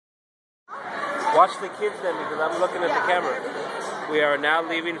Watch the kids then, because I'm looking at the camera. We are now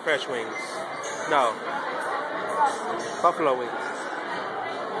leaving Fresh Wings. No. Buffalo Wings.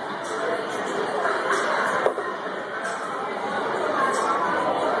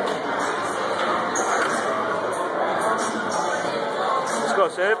 Let's go,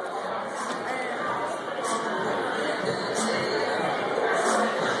 Sib.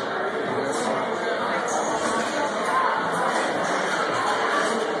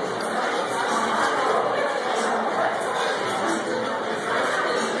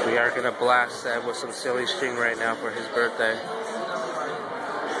 We are going to blast Seb with some silly string right now for his birthday.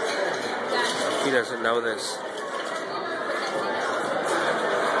 He doesn't know this.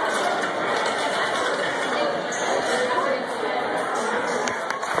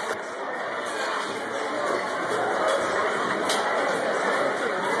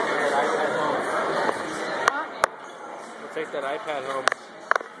 We'll take that iPad home.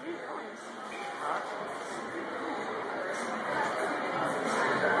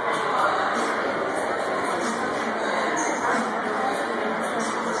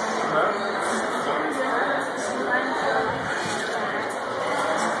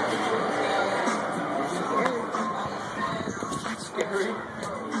 Scary.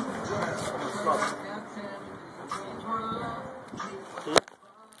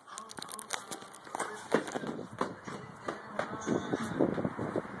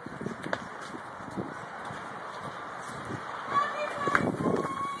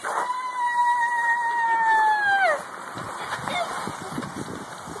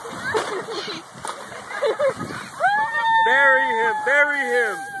 Bury him! Bury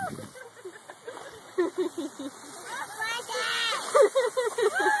him!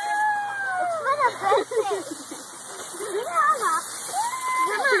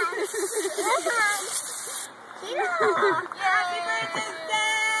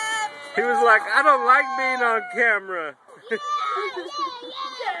 He was like, I don't like being on camera.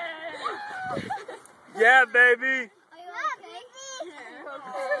 Yeah, baby.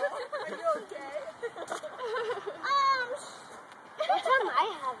 What time I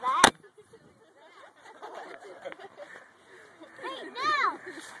have that? Hey, no!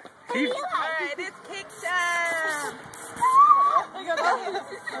 Alright, it's cake time!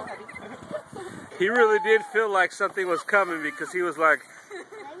 He really did feel like something was coming because he was like,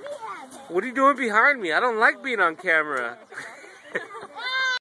 what are you doing behind me? I don't like being on camera.